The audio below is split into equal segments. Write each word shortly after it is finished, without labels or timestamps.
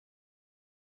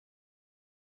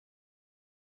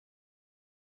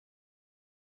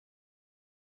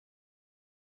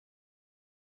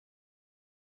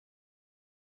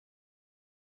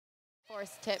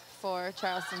Force tip for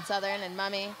Charleston Southern, and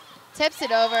Mummy tips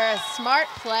it over. A smart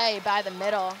play by the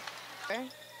middle.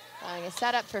 Allowing a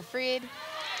setup for Freed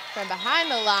from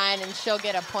behind the line, and she'll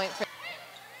get a point for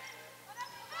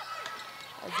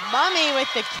as Mummy with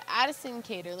the Addison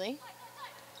Caterly.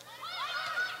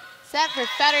 Set for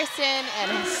Feddersen,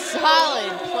 and a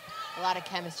solid play. A lot of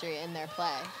chemistry in their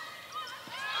play.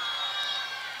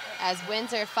 As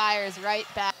Windsor fires right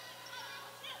back.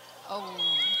 Oh,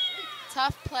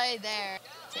 tough play there.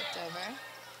 Tipped over.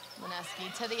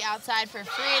 Mineski to the outside for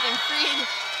Freed, and Freed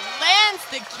lands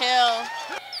the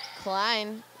kill.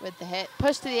 Klein with the hit.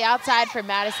 Push to the outside for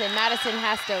Madison. Madison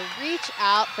has to reach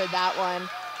out for that one.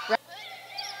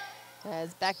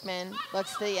 As Beckman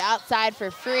looks to the outside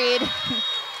for Freed.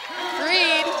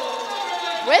 Freed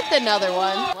with another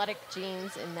one. Athletic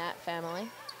genes in that family.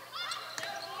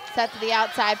 Set to the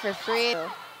outside for Freed.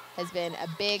 Has been a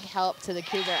big help to the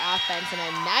Cougar offense, and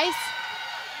a nice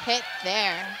hit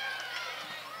there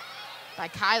by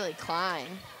Kylie Klein.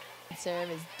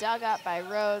 Serve is dug up by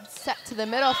Rhodes. Set to the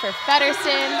middle for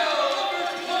Feddersen.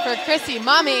 For Chrissy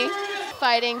Mummy.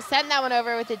 Fighting, setting that one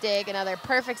over with a dig. Another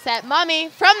perfect set. Mummy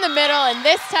from the middle, and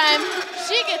this time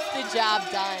she gets the job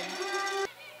done.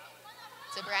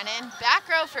 To Brennan. Back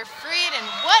row for Freed, and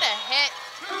what a hit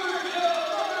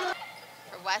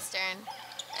for Western.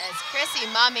 As Chrissy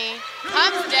Mummy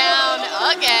comes down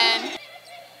again.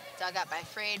 Dug up by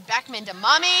Freed. Beckman to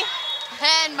Mummy,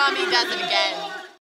 and Mummy does it again.